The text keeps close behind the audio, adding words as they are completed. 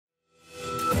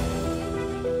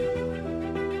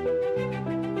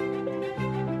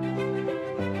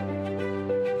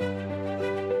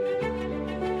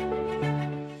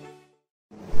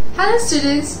Hello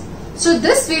students, so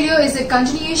this video is a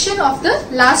continuation of the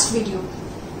last video.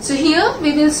 So here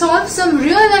we will solve some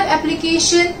real life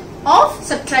application of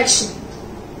subtraction.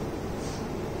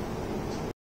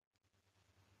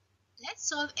 Let's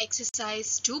solve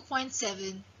exercise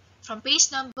 2.7 from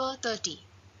page number 30.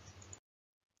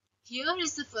 Here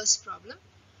is the first problem.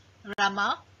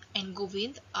 Rama and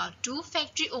Govind are two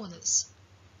factory owners.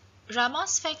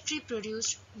 Rama's factory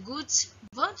produced goods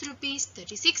worth Rs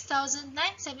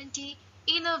 36,970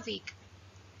 in a week,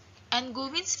 and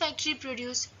Govind's factory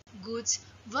produced goods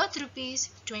worth Rs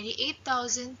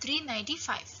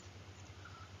 28,395.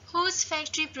 Whose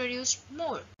factory produced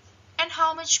more and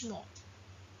how much more?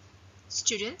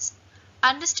 Students,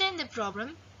 understand the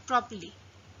problem properly.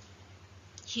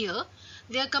 Here,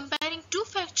 we are comparing two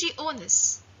factory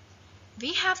owners.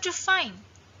 We have to find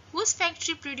whose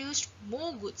factory produced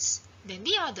more goods than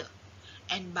the other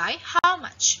and by how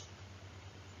much.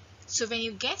 So when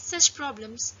you get such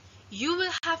problems, you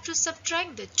will have to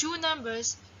subtract the two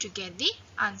numbers to get the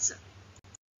answer.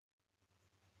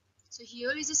 So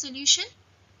here is the solution.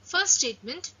 First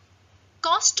statement,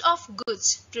 cost of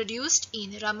goods produced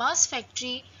in Rama's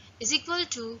factory is equal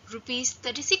to Rs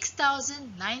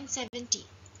 36,970.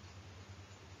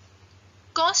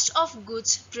 Cost of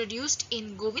goods produced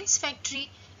in Govind's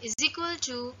factory is equal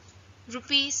to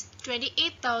Rs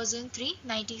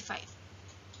 28,395.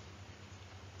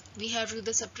 We have to do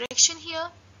the subtraction here.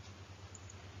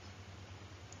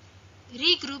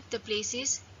 Regroup the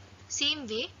places same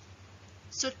way.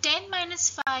 So 10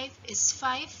 minus 5 is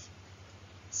 5,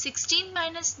 16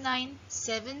 minus 9,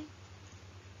 7,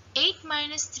 8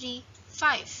 minus 3,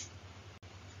 5,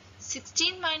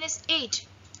 16 minus 8,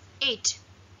 8,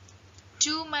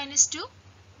 2 minus 2,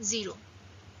 0.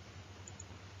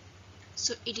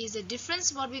 So it is the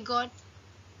difference what we got,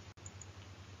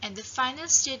 and the final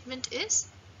statement is,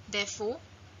 therefore,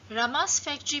 Rama's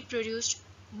factory produced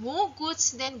more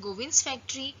goods than Govind's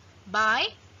factory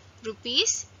by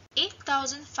Rs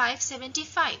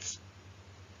 8,575.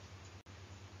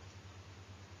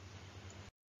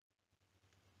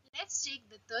 Let's take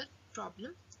the third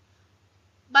problem.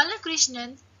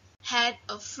 Balakrishnan had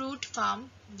a fruit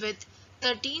farm with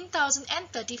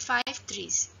 13,035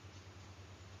 trees.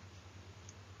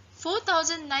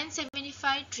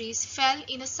 4,975 trees fell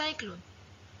in a cyclone.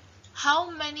 How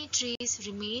many trees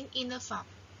remain in the farm?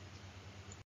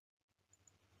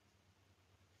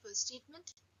 First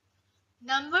statement,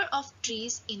 number of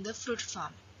trees in the fruit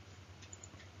farm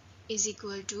is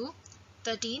equal to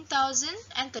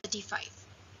 13,035.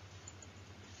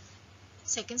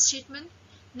 Second statement,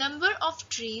 number of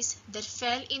trees that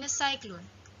fell in a cyclone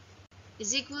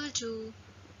is equal to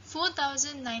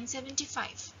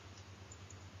 4,975.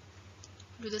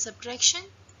 Do the subtraction.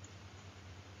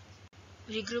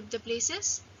 Regroup the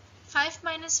places. 5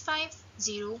 minus 5,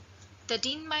 0.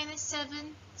 13 minus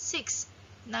 7, 6.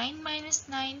 9 minus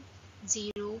 9,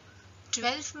 0.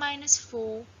 12 minus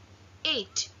 4,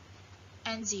 8.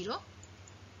 And 0.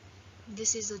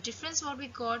 This is the difference what we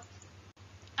got.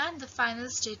 And the final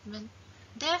statement.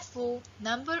 Therefore,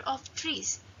 number of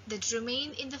trees that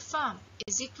remain in the farm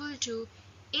is equal to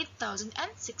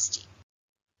 8,060.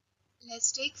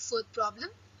 Let's take fourth problem.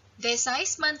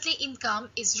 Desai's monthly income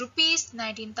is Rs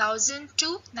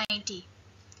 19,290.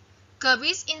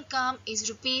 Kabir's income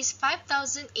is Rs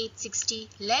 5,860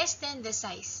 less than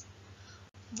Desai's.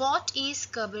 What is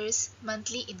Kabir's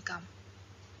monthly income?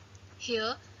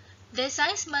 Here,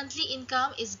 Desai's monthly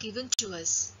income is given to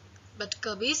us, but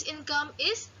Kabir's income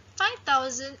is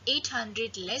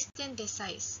 5,800 less than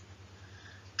Desai's.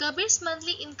 Kabir's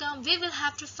monthly income we will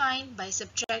have to find by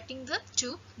subtracting the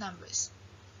two numbers.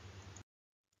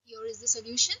 Here is the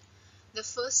solution. The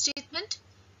first statement,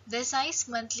 Desai's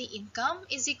monthly income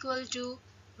is equal to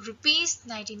Rs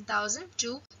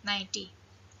 19,290.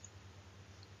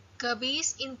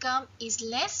 Kabir's income is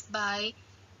less by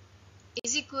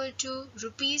is equal to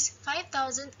Rs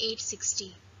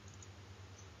 5,860.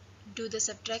 Do the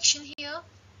subtraction here.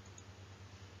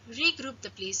 Regroup the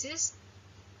places.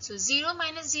 So 0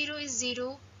 minus 0 is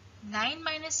 0, 9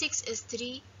 minus 6 is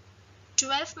 3,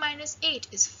 12 minus 8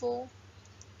 is 4,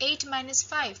 8 minus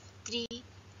 5, 3,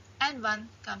 and 1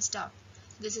 comes down.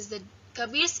 This is the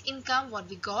Kabir's income what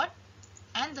we got,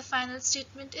 and the final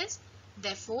statement is,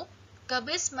 therefore,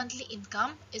 Kabir's monthly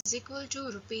income is equal to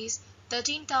Rs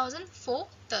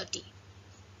 13,430.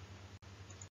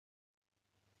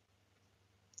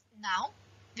 Now,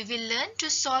 we will learn to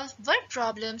solve word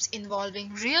problems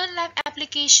involving real-life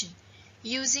application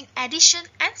using addition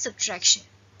and subtraction.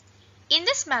 In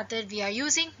this method, we are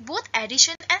using both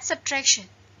addition and subtraction.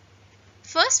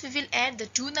 First, we will add the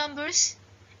two numbers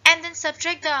and then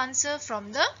subtract the answer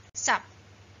from the sum.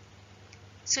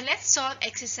 So let's solve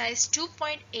exercise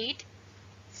 2.8.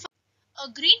 A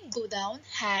green godown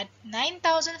had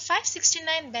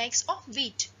 9,569 bags of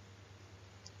wheat.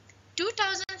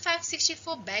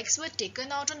 2,564 bags were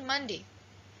taken out on Monday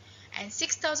and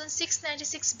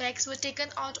 6,696 bags were taken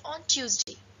out on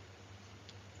Tuesday.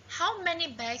 How many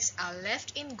bags are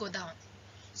left in godown?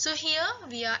 So here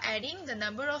we are adding the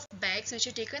number of bags which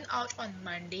are taken out on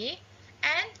Monday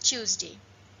and Tuesday.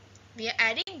 We are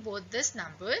adding both these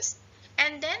numbers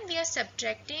and then we are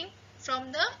subtracting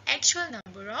from the actual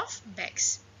number of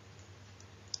bags.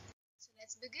 So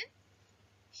let's begin.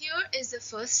 Here is the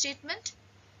first statement.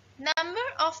 Number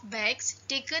of bags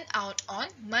taken out on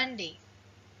Monday.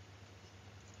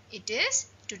 It is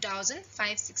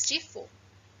 2,564.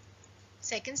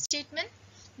 Second statement.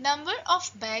 Number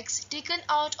of bags taken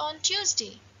out on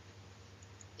Tuesday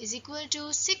is equal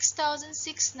to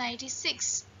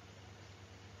 6,696.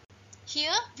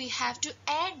 Here we have to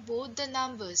add both the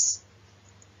numbers.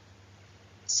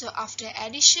 So after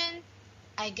addition,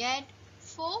 I get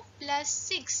 4 plus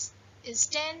 6 is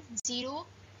 10, 0,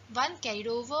 1 carried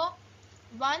over,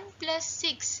 1 plus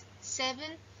 6,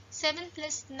 7, 7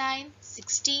 plus 9,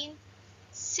 16,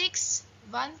 6,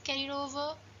 1 carried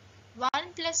over, 1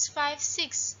 plus 5,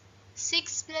 6,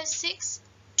 6 plus 6,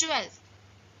 12,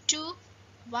 2,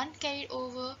 1 carried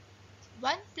over,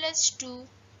 1 plus 2,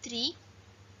 3,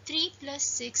 3 plus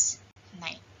 6,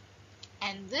 9.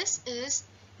 And this is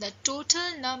the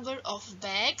total number of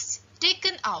bags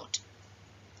taken out.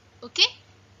 Okay,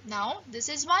 now this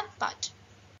is one part.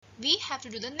 We have to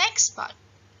do the next part.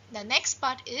 The next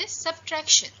part is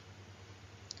subtraction.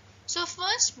 So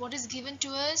first, what is given to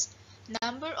us?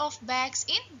 Number of bags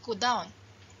in godown.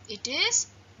 It is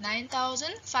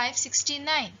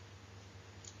 9,569.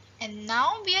 And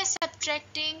now we are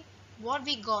subtracting what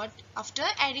we got after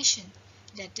addition.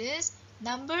 That is,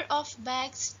 number of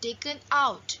bags taken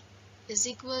out is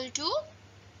equal to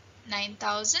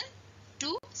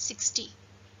 9,260.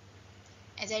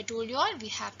 As I told you all, we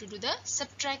have to do the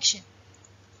subtraction.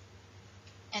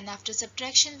 And after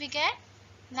subtraction we get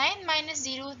 9 minus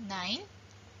 0, 9,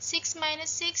 6 minus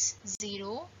 6,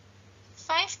 0,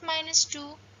 5 minus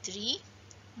 2, 3,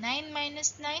 9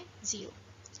 minus 9, 0.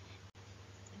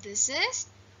 This is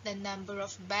the number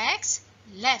of bags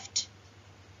left.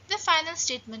 The final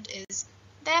statement is,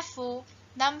 therefore,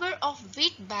 number of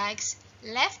wheat bags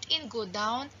left in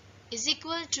godown is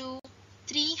equal to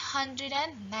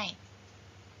 309.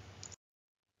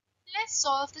 Let's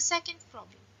solve the second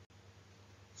problem.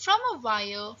 From a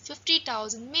wire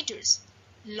 50,000 meters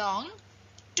long,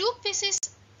 two pieces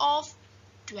of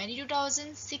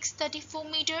 22,634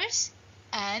 meters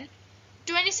and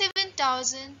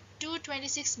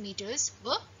 27,226 meters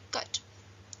were cut.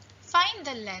 Find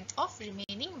the length of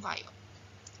remaining wire.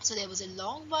 So there was a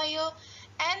long wire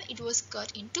and it was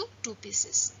cut into two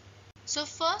pieces. So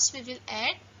first we will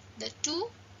add the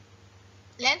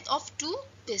length of two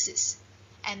pieces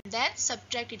and then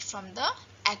subtract it from the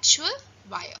actual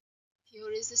wire.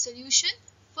 Here is the solution.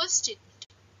 First statement.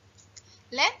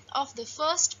 Length of the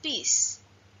first piece.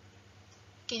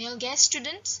 Can you all guess,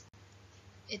 students?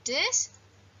 It is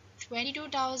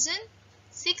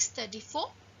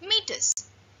 22,634 meters.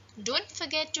 Don't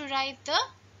forget to write the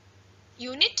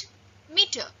unit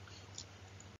meter.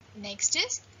 Next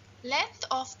is length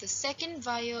of the second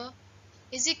wire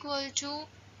is equal to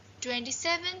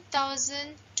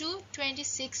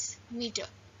 27,226 meter.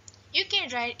 You can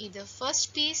write either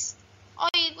first piece or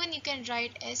even you can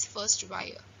write as first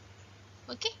wire.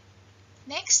 Okay.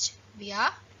 Next we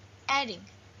are adding.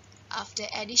 After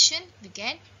addition we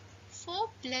get 4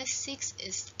 plus 6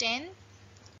 is 10.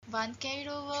 1 carried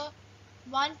over.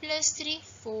 1 plus 3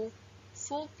 4.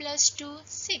 4 plus 2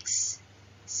 6.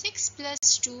 6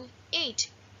 plus 2 8.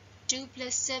 2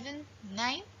 plus 7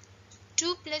 9.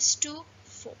 2 plus 2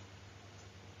 4.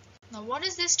 Now what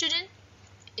is this, student?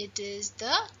 It is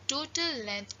the total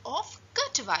length of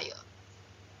cut wire.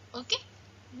 Okay.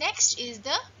 Next is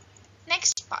the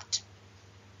next part.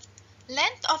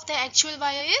 Length of the actual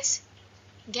wire is,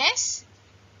 guess?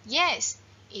 Yes,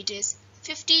 it is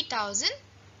 50,000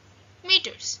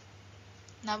 meters.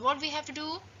 Now what we have to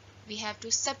do? We have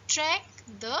to subtract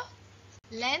the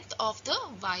length of the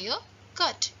wire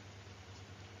cut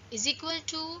is equal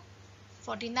to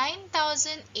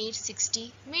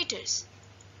 49,860 meters.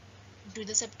 Do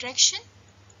the subtraction.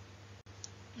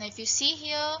 Now if you see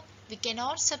here, we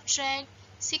cannot subtract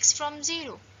 6 from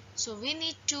 0. So we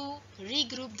need to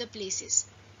regroup the places.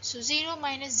 So 0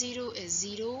 minus 0 is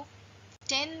 0.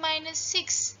 10 minus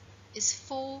 6 is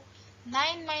 4.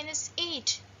 9 minus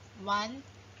 8, 1.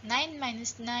 9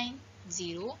 minus 9,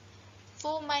 0.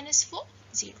 4 minus 4,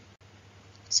 0.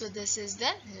 So this is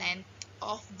the length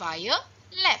of wire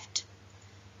left.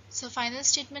 So final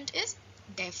statement is,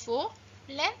 therefore,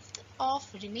 length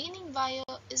of remaining wire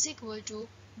is equal to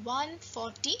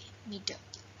 140 meter.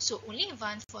 So only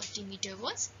 140 meter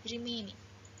was remaining.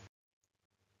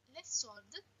 Let's solve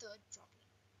the third problem.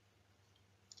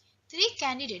 3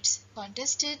 candidates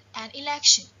contested an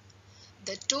election.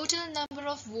 The total number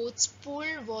of votes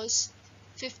polled was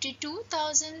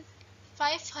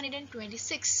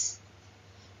 52,526.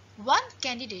 One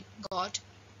candidate got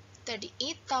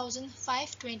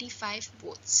 38,525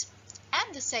 votes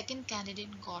and the second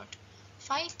candidate got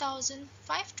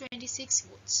 5,526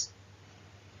 votes.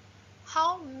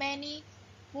 How many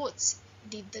votes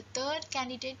did the third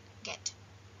candidate get?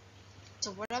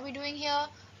 So what are we doing here?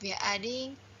 We are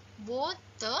adding both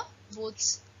the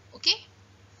votes, okay?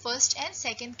 First and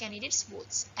second candidates'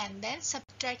 votes, and then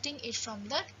subtracting it from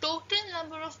the total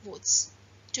number of votes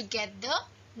to get the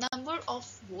number of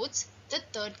votes the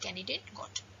third candidate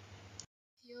got.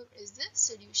 Here is the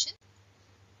solution.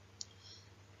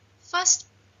 First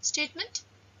statement,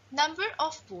 number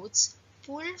of votes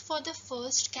polled for the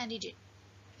first candidate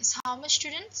is how much,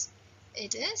 students?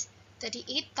 It is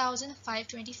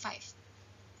 38,525.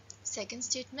 Second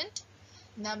statement,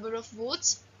 number of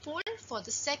votes polled for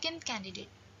the second candidate.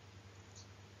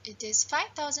 It is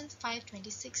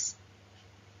 5,526.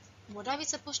 What are we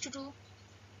supposed to do?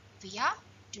 We are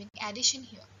doing addition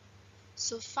here.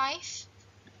 So 5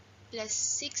 plus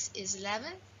 6 is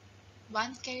 11.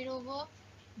 1 carried over.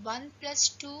 1 plus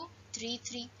 2, 3,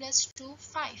 3 plus 2,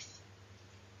 5.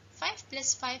 5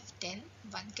 plus 5, 10.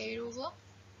 1 carried over.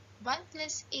 1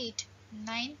 plus 8,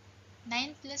 9.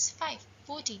 9 plus 5,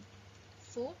 14.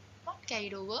 4, 1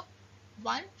 carried over.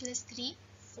 1 plus 3,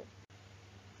 4.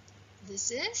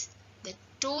 This is the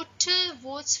total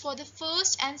votes for the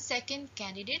first and second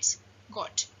candidates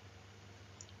got.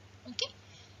 Okay.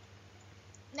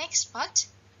 Next part,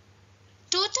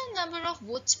 total number of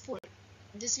votes polled.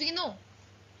 This we know.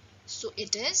 So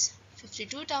it is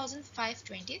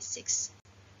 52,526.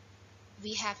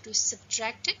 We have to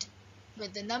subtract it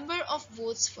with the number of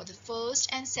votes for the first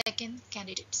and second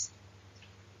candidates.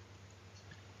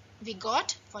 We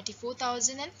got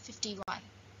 44,051.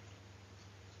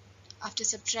 After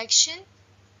subtraction,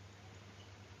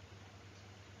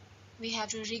 we have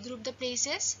to regroup the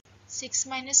places. 6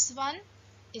 minus 1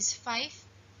 is 5.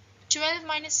 12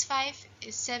 minus 5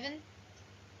 is 7.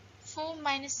 4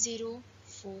 minus 0,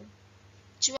 4.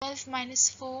 12 minus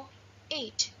 4,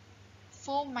 8.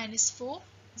 4 minus 4,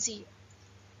 0.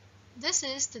 This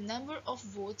is the number of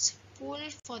votes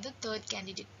polled for the third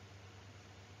candidate.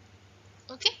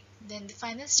 Okay, then the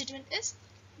final statement is,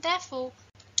 therefore,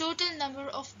 total number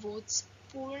of votes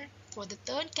polled for the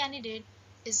third candidate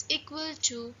is equal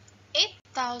to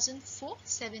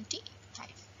 8,470